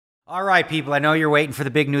All right, people, I know you're waiting for the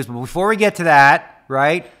big news, but before we get to that,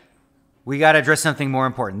 right, we got to address something more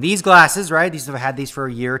important. These glasses, right, these have had these for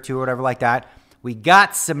a year or two or whatever like that. We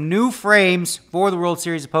got some new frames for the World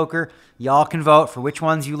Series of Poker. Y'all can vote for which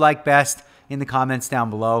ones you like best in the comments down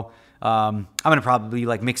below. I'm going to probably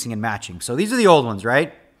like mixing and matching. So these are the old ones,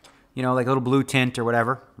 right? You know, like a little blue tint or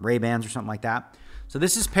whatever, Ray-Bans or something like that. So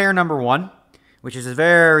this is pair number 1, which is a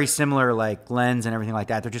very similar like lens and everything like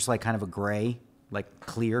that. They're just like kind of a gray, like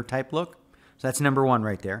clear type look. So that's number 1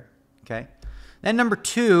 right there. Okay. Then number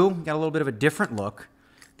 2, got a little bit of a different look.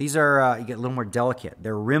 These are, you get a little more delicate.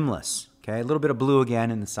 They're rimless. Okay. A little bit of blue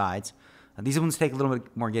again in the sides. These ones take a little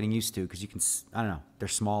bit more getting used to because you can, I don't know, they're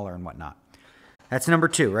smaller and whatnot. That's number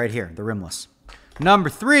 2 right here, the rimless. Number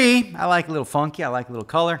 3, I like a little funky. I like a little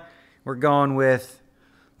color. We're going with,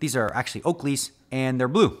 these are actually Oakleys and they're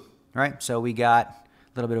blue, right? So we got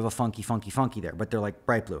a little bit of a funky there, but they're like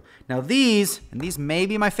bright blue. Now these, and these may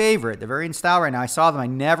be my favorite. They're very in style right now. I saw them. I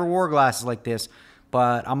never wore glasses like this,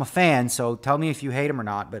 but I'm a fan, so tell me if you hate them or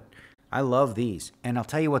not, but I love these. And I'll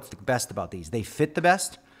tell you what's the best about these. They fit the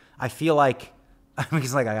best. I feel like,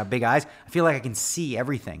 because like I got big eyes, I feel like I can see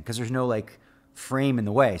everything because there's no like frame in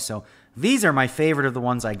the way. So these are my favorite of the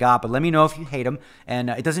ones I got, but let me know if you hate them. And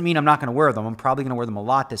it doesn't mean I'm not going to wear them. I'm probably going to wear them a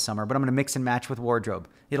lot this summer, but I'm going to mix and match with wardrobe.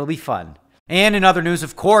 It'll be fun. And in other news,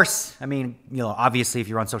 of course, I mean, you know, obviously if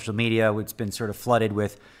you're on social media, it's been sort of flooded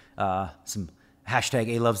with some hashtag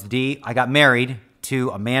 #ALovesTheD. I got married to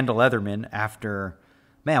Amanda Leatherman after,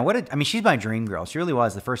 man, I mean, she's my dream girl. She really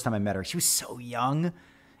was the first time I met her. She was so young,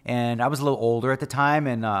 and I was a little older at the time,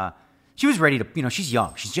 and she was ready to, you know, she's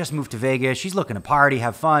young. She's just moved to Vegas. She's looking to party,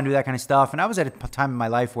 have fun, do that kind of stuff. And I was at a time in my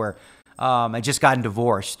life where I just gotten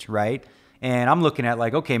divorced, right? And I'm looking at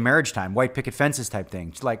like, okay, marriage time, white picket fences type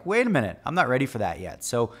thing. She's like, wait a minute, I'm not ready for that yet.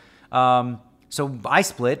 So so I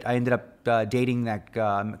split. I ended up dating that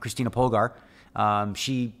Christina Polgar.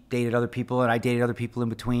 She dated other people, and I dated other people in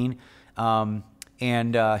between.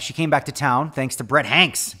 And she came back to town thanks to Brett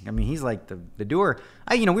Hanks. I mean, he's like the doer.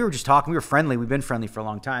 You know, we were just talking. We were friendly. We've been friendly for a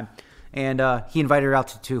long time. And he invited her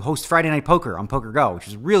out to host Friday Night Poker on Poker Go, which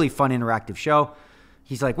is a really fun, interactive show.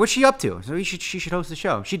 He's like, what's she up to? So she should host the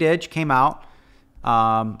show. She did. She came out.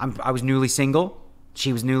 I was newly single.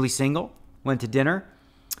 She was newly single. Went to dinner.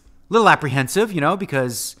 A little apprehensive, you know,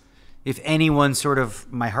 because if anyone sort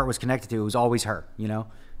of my heart was connected to, it was always her, you know.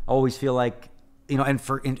 Always feel like, you know, and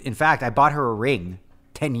in fact, I bought her a ring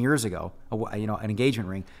 10 years ago, you know, an engagement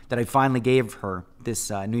ring that I finally gave her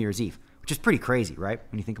this New Year's Eve, which is pretty crazy, right,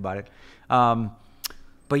 when you think about it.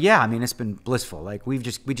 But yeah, I mean, it's been blissful. Like we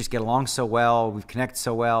just get along so well. We've connected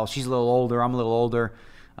so well. She's a little older. I'm a little older.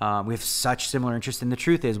 We have such similar interests. And the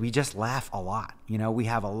truth is we just laugh a lot. You know, we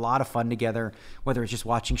have a lot of fun together, whether it's just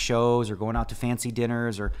watching shows or going out to fancy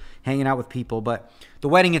dinners or hanging out with people. But the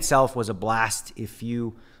wedding itself was a blast. If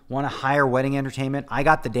you want to hire wedding entertainment, I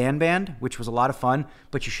got the Dan Band, which was a lot of fun.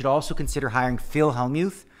 But you should also consider hiring Phil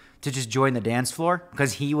Hellmuth to just join the dance floor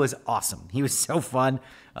because he was awesome. He was so fun.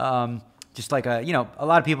 Just like you know, a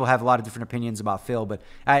lot of people have a lot of different opinions about Phil, but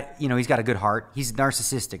you know, he's got a good heart. He's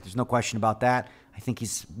narcissistic. There's no question about that. I think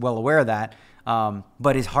he's well aware of that.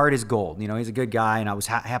 But his heart is gold. You know, he's a good guy, and I was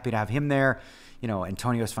happy to have him there. You know,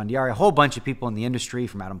 Antonio Esfandiari, a whole bunch of people in the industry,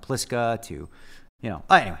 from Adam Pliska to, you know,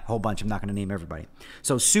 anyway, a whole bunch. I'm not going to name everybody.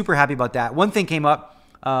 So super happy about that. One thing came up.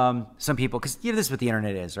 Some people, because you know, this is what the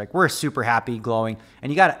internet is. Like, we're super happy, glowing, and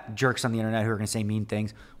you got jerks on the internet who are going to say mean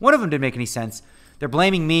things. One of them didn't make any sense. They're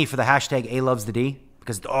blaming me for the hashtag #ALovesTheD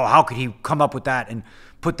because, oh, how could he come up with that and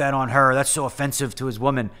put that on her? That's so offensive to his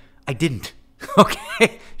woman. I didn't.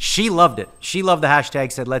 Okay. She loved it. She loved the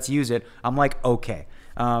hashtag, said, let's use it. I'm like, okay.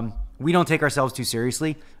 We don't take ourselves too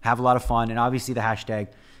seriously, have a lot of fun. And obviously the hashtag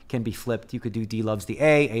can be flipped. You could do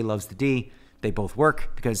D_loves_the_A #ALovesTheD. They both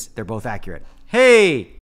work because they're both accurate.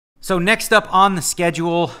 Hey. So next up on the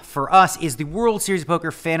schedule for us is the World Series of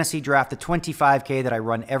Poker Fantasy Draft, the 25K that I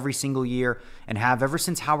run every single year and have ever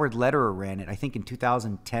since Howard Lederer ran it, I think in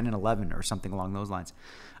 2010 and 11 or something along those lines.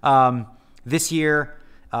 This year,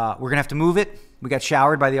 we're going to have to move it. We got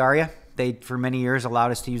showered by the Aria. They, for many years,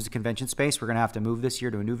 allowed us to use the convention space. We're going to have to move this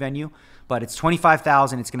year to a new venue. But it's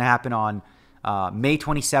 $25,000. It's going to happen on May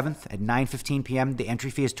 27th at 9:15 p.m. The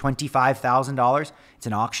entry fee is $25,000. It's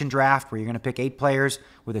an auction draft where you're going to pick 8 players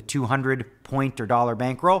with a 200-point or dollar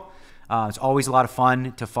bankroll. It's always a lot of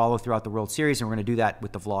fun to follow throughout the World Series, and we're going to do that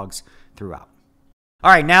with the vlogs throughout.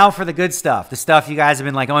 All right, now for the good stuff. The stuff you guys have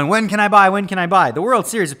been like, going, when can I buy? When can I buy? The World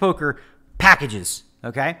Series of Poker packages,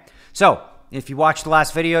 okay? So if you watched the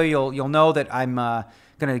last video, you'll know that I'm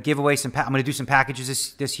going to give away some. I'm going to do some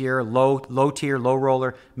packages this year: low tier, low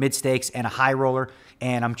roller, mid stakes, and a high roller.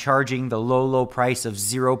 and I'm charging the low price of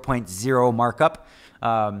 0.0 markup.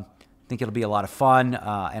 I think it'll be a lot of fun,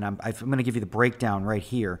 and I'm going to give you the breakdown right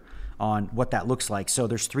here on what that looks like. So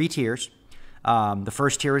there's 3 tiers. The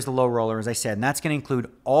first tier is the low roller, as I said, and that's going to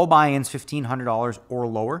include all buy-ins $1,500 or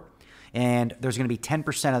lower, and there's going to be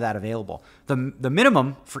 10% of that available. The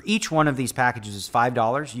minimum for each one of these packages is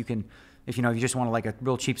 $5. You can, if you just want like a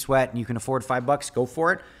real cheap sweat and you can afford $5, go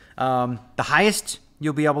for it. The highest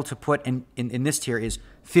you'll be able to put in this tier is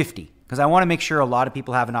 50, because I want to make sure a lot of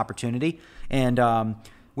people have an opportunity. And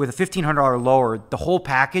with a $1,500 lower, the whole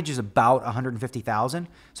package is about $150,000,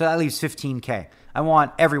 so that leaves $15K. I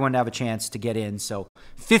want everyone to have a chance to get in, so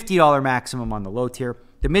 $50 maximum on the low tier.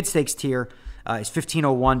 The mid-stakes tier is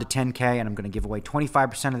 $1,501 to $10K, and I'm going to give away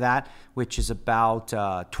 25% of that, which is about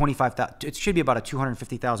 $25,000. It should be about a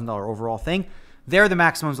 $250,000 overall thing. There, the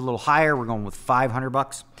maximum is a little higher. We're going with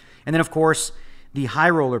 $500. And then, of course, the high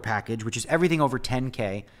roller package, which is everything over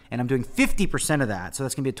 10K, and I'm doing 50% of that, so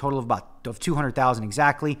that's going to be a total of about $200,000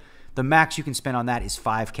 exactly. The max you can spend on that is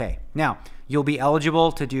 $5K. Now, you'll be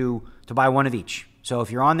eligible to buy one of each. So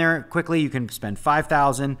if you're on there quickly, you can spend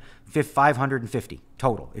 $5,000, $550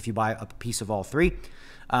 total if you buy a piece of all 3.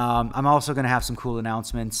 I'm also going to have some cool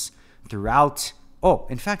announcements throughout. Oh,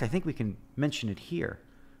 in fact, I think we can mention it here.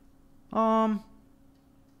 Can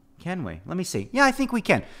we? Let me see. Yeah, I think we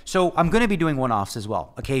can. So I'm going to be doing one-offs as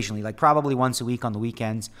well, occasionally, like probably once a week on the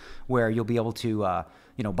weekends, where you'll be able to,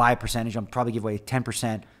 buy a percentage. I'll probably give away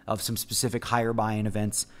 10% of some specific higher buy-in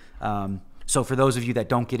events. So for those of you that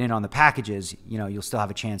don't get in on the packages, you'll still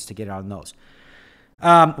have a chance to get on those.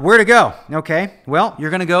 Where to go? Okay. Well,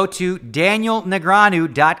 you're going to go to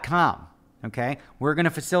danielnegreanu.com. Okay. We're going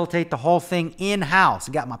to facilitate the whole thing in-house.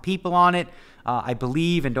 I got my people on it. I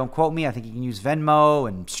believe, and don't quote me, I think you can use Venmo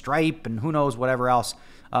and Stripe and who knows, whatever else,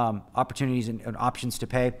 opportunities and options to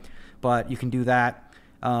pay. But you can do that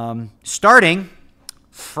starting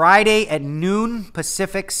Friday at noon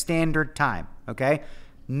Pacific Standard Time. Okay.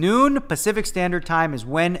 Noon Pacific Standard Time is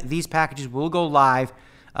when these packages will go live.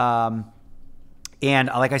 And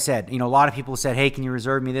like I said, a lot of people said, hey, can you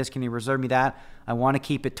reserve me this? Can you reserve me that? I want to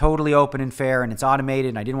keep it totally open and fair, and it's automated,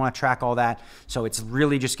 and I didn't want to track all that. So it's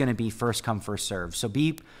really just going to be first come, first serve. So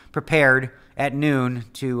be prepared at noon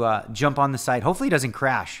to jump on the site. Hopefully it doesn't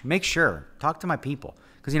crash. Make sure. Talk to my people.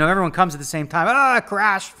 Because, everyone comes at the same time.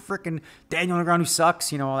 Crash. Freaking Daniel Negreanu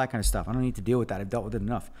sucks. All that kind of stuff. I don't need to deal with that. I've dealt with it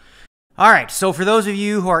enough. All right. So for those of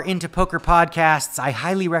you who are into poker podcasts, I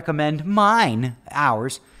highly recommend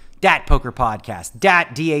ours, DAT Poker Podcast.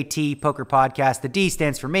 DAT, D-A-T, Poker Podcast. The D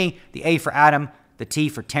stands for me, the A for Adam, the T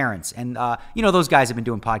for Terrence. And, those guys have been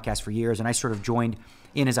doing podcasts for years, and I sort of joined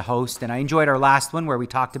in as a host. And I enjoyed our last one where we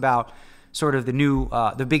talked about sort of the new,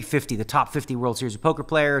 the Big 50, the top 50 World Series of Poker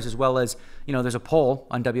players, as well as, there's a poll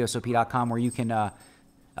on WSOP.com where you can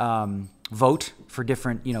vote for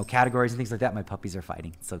different, categories and things like that. My puppies are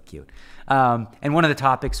fighting. It's so cute. And one of the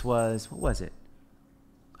topics was, what was it?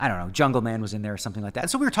 I don't know, Jungleman was in there or something like that.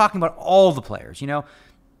 So we were talking about all the players,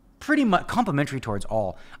 pretty much complimentary towards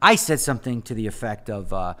all. I said something to the effect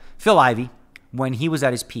of Phil Ivey, when he was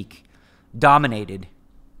at his peak, dominated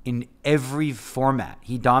in every format.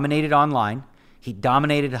 He dominated online, he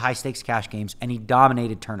dominated high-stakes cash games, and he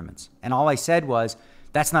dominated tournaments. And all I said was,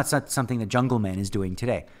 that's not something that Jungleman is doing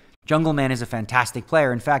today. Jungleman is a fantastic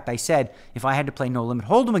player. In fact, I said, if I had to play No Limit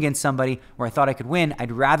Hold'em against somebody where I thought I could win,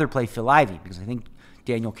 I'd rather play Phil Ivey, because I think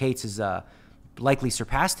Daniel Cates has likely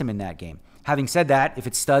surpassed him in that game. Having said that, if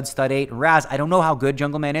it's stud 8, and Raz, I don't know how good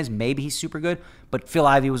Jungleman is. Maybe he's super good, but Phil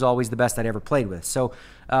Ivey was always the best I'd ever played with. So,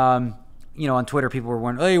 on Twitter, people were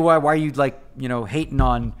wondering, hey, why are you hating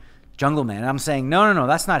on Jungleman? And I'm saying, no,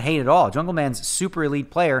 that's not hate at all. Jungleman's a super elite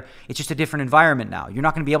player. It's just a different environment now. You're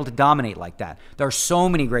not going to be able to dominate like that. There are so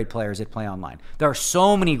many great players that play online. There are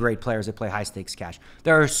so many great players that play high stakes cash.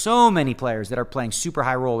 There are so many players that are playing super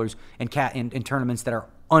high rollers in tournaments that are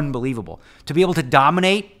unbelievable. To be able to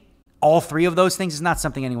dominate all 3 of those things is not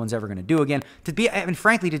something anyone's ever going to do again.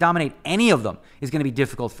 Frankly, to dominate any of them is going to be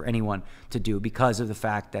difficult for anyone to do because of the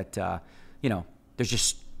fact that, there's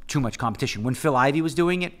just too much competition. When Phil Ivey was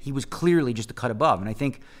doing it, he was clearly just a cut above, and I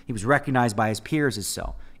think he was recognized by his peers as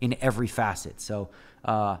so in every facet. So,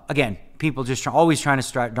 again, people just always trying to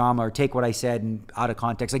start drama or take what I said and out of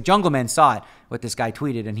context. Like Jungleman saw it, what this guy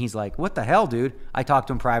tweeted, and he's like, what the hell, dude? I talked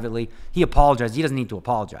to him privately. He apologized. He doesn't need to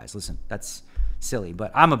apologize. Listen, that's silly.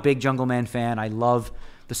 But I'm a big Jungleman fan. I love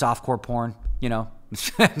the softcore porn,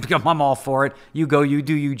 I'm all for it. You go, you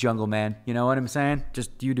do you, Jungleman. You know what I'm saying?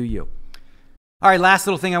 Just you do you. All right, last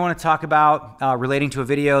little thing I want to talk about relating to a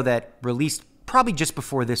video that released probably just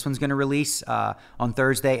before this one's going to release on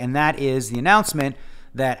Thursday, and that is the announcement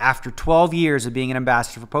that after 12 years of being an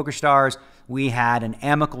ambassador for PokerStars, we had an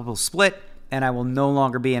amicable split, and I will no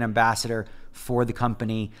longer be an ambassador for the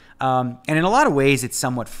company. And in a lot of ways, it's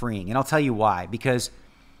somewhat freeing. And I'll tell you why. Because,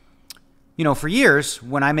 you know, for years,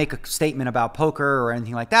 when I make a statement about poker or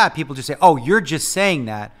anything like that, people just say, oh, you're just saying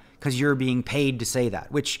that because you're being paid to say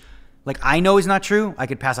that, which, like, I know is not true. I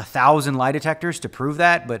could pass 1,000 lie detectors to prove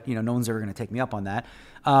that, but, you know, no one's ever going to take me up on that.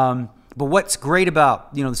 But what's great about,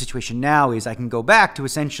 you know, the situation now is I can go back to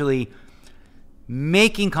essentially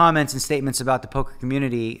making comments and statements about the poker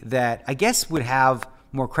community that I guess would have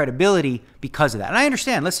more credibility because of that. And I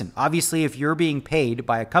understand, listen, obviously if you're being paid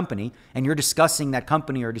by a company and you're discussing that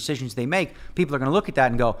company or decisions they make, people are going to look at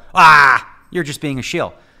that and go, you're just being a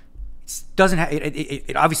shill.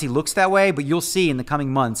 It obviously looks that way, but you'll see in the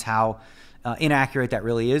coming months how inaccurate that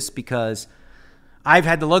really is, because I've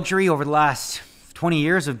had the luxury over the last 20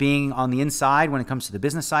 years of being on the inside when it comes to the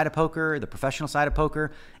business side of poker, the professional side of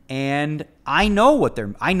poker, and I know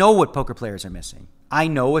what poker players are missing. I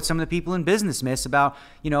know what some of the people in business miss about,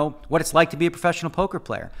 you know, what it's like to be a professional poker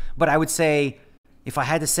player. But I would say, if I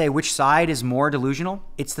had to say which side is more delusional,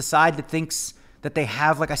 it's the side that thinks that they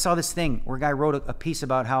have, like I saw this thing where a guy wrote a piece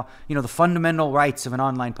about how, you know, the fundamental rights of an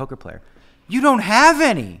online poker player. You don't have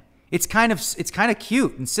any. It's kind of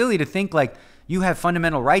cute and silly to think like you have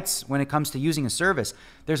fundamental rights when it comes to using a service.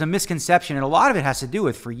 There's a misconception, and a lot of it has to do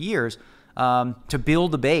with, for years, to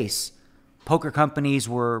build a base, poker companies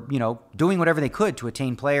were, you know, doing whatever they could to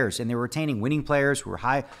attain players, and they were retaining winning players who were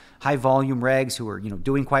high volume regs, who were, you know,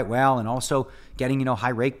 doing quite well, and also getting, you know, high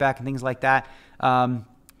rake back and things like that.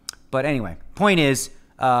 But anyway, point is,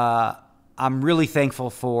 I'm really thankful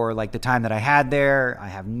for like the time that I had there. I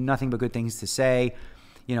have nothing but good things to say.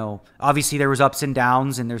 You know, obviously there was ups and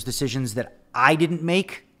downs, and there's decisions that I didn't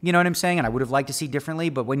make. You know what I'm saying? And I would have liked to see differently,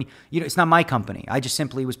 but when you know, it's not my company. I just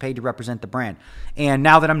simply was paid to represent the brand. And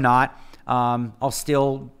now that I'm not, I'll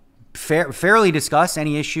still fairly discuss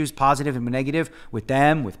any issues, positive and negative, with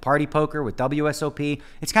them, with Party Poker, with WSOP.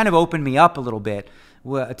 It's kind of opened me up a little bit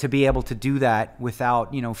to be able to do that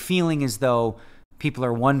without, you know, feeling as though people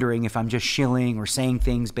are wondering if I'm just shilling or saying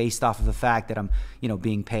things based off of the fact that I'm, you know,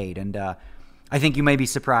 being paid. And I think you may be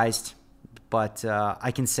surprised, but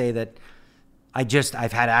I can say that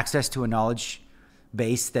I've had access to a knowledge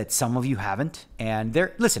base that some of you haven't. And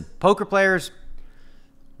listen, poker players,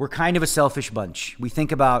 we're kind of a selfish bunch. We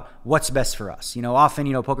think about what's best for us. You know, often,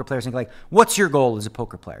 you know, poker players think like, what's your goal as a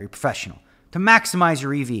poker player? You're professional. To maximize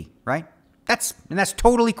your EV, right? That's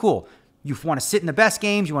totally cool. You want to sit in the best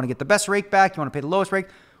games. You want to get the best rake back. You want to pay the lowest rake.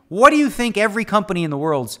 What do you think every company in the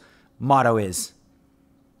world's motto is?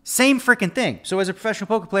 Same freaking thing. So as a professional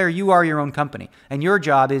poker player, you are your own company, and your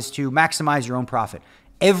job is to maximize your own profit.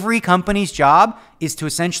 Every company's job is to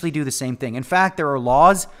essentially do the same thing. In fact, there are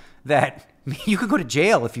laws that you could go to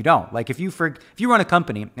jail if you don't. Like if you run a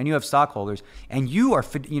company and you have stockholders and you are,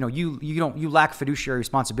 you know, you lack fiduciary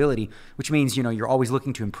responsibility, which means, you know, you're always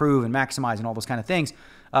looking to improve and maximize and all those kind of things.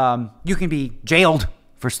 You can be jailed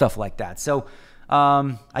for stuff like that. So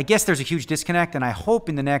I guess there's a huge disconnect, and I hope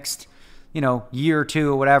in the next, you know, year or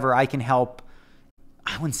two or whatever, I can help.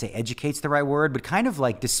 I wouldn't say educate's the right word, but kind of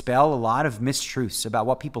like dispel a lot of mistruths about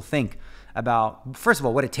what people think about, first of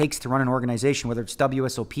all, what it takes to run an organization, whether it's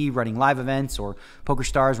WSOP running live events or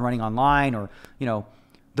PokerStars running online, or, you know,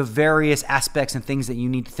 the various aspects and things that you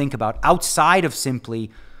need to think about outside of simply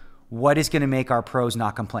what is going to make our pros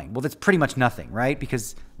not complain. Well, that's pretty much nothing, right?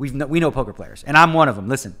 Because we know poker players, and I'm one of them.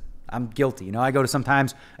 Listen, I'm guilty. You know, I go to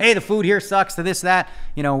sometimes, hey, the food here sucks, to this, that.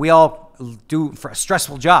 You know, we all do for a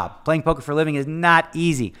stressful job. Playing poker for a living is not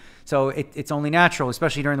easy. So it's only natural,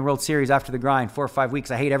 especially during the World Series after the grind, 4 or 5 weeks.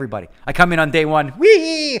 I hate everybody. I come in on day one,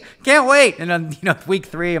 wee, can't wait. And on, you know, week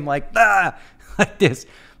 3, I'm like, like this.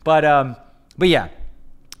 But yeah,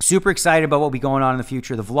 super excited about what will be going on in the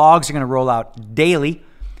future. The vlogs are going to roll out daily.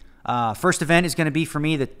 First event is going to be for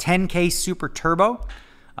me the 10K Super Turbo.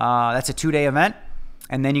 That's a 2-day event.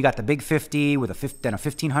 And then you got the big 50 with then a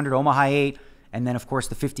 1500 Omaha 8. And then, of course,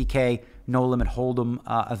 the 50K No Limit Hold'em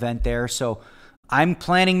event there. So I'm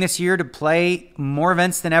planning this year to play more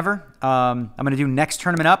events than ever. I'm going to do next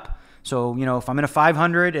tournament up. So, you know, if I'm in a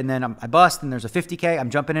 500 and then I bust and there's a 50K, I'm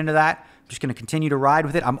jumping into that. I'm just going to continue to ride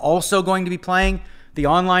with it. I'm also going to be playing the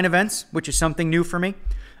online events, which is something new for me.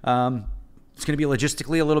 It's going to be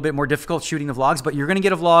logistically a little bit more difficult shooting the vlogs, but you're going to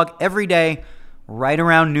get a vlog every day right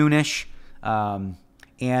around noonish.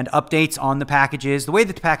 And updates on the packages, the way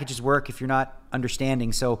that the packages work if you're not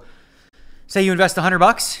understanding. So say you invest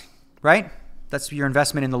 $100, right? That's your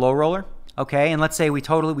investment in the low roller. Okay. And let's say we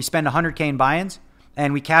spend 100K in buy-ins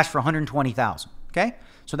and we cash for 120,000. Okay.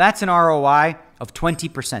 So that's an ROI of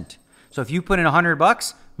 20%. So if you put in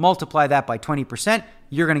 $100, multiply that by 20%,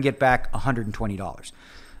 you're going to get back $120.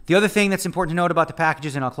 The other thing that's important to note about the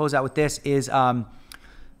packages, and I'll close out with this, is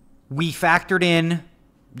we factored in,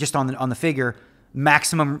 just on the figure,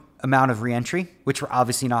 maximum amount of reentry, which we're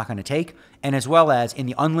obviously not going to take, and as well as in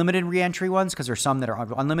the unlimited reentry ones, because there's some that are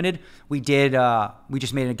unlimited, we just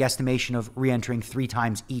made a guesstimation of reentering 3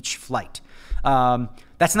 times each flight.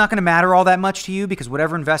 That's not going to matter all that much to you, because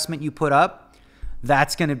whatever investment you put up,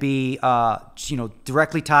 that's going to be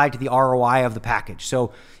directly tied to the ROI of the package.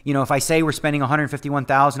 So, if I say we're spending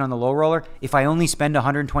 $151,000 on the low roller, if I only spend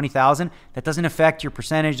 $120,000, that doesn't affect your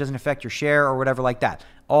percentage, doesn't affect your share or whatever like that.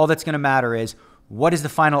 All that's going to matter is what is the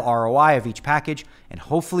final ROI of each package, and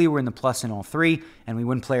hopefully we're in the plus in all 3 and we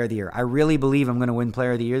win Player of the Year. I really believe I'm going to win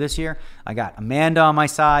Player of the Year this year. I got Amanda on my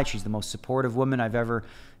side. She's the most supportive woman I've ever,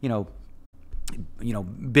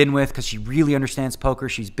 been with, because she really understands poker.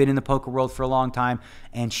 She's been in the poker world for a long time,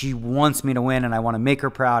 and she wants me to win, and I want to make her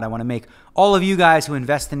proud. I want to make all of you guys who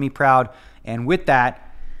invest in me proud. And with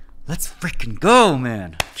that, let's freaking go,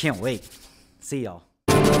 man. Can't wait. See y'all.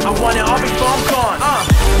 I want it all before I'm gone.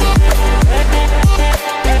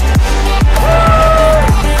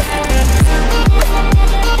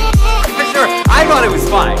 For sure. I thought it was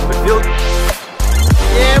fine, but Phil...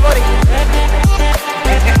 Yeah, buddy.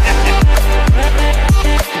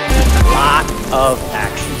 Lot of